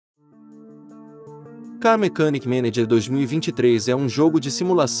Car Mechanic Manager 2023 é um jogo de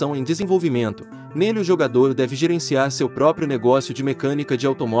simulação em desenvolvimento. Nele o jogador deve gerenciar seu próprio negócio de mecânica de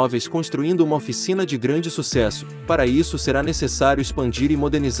automóveis construindo uma oficina de grande sucesso. Para isso será necessário expandir e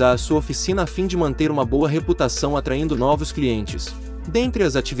modernizar sua oficina a fim de manter uma boa reputação atraindo novos clientes. Dentre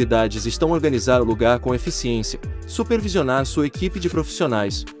as atividades estão organizar o lugar com eficiência, supervisionar sua equipe de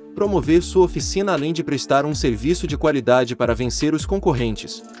profissionais, promover sua oficina além de prestar um serviço de qualidade para vencer os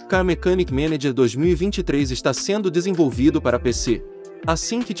concorrentes. Car Mechanic Manager 2023 está sendo desenvolvido para PC.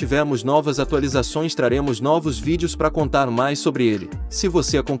 Assim que tivermos novas atualizações traremos novos vídeos para contar mais sobre ele. Se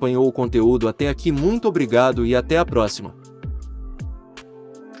você acompanhou o conteúdo até aqui, muito obrigado e até a próxima.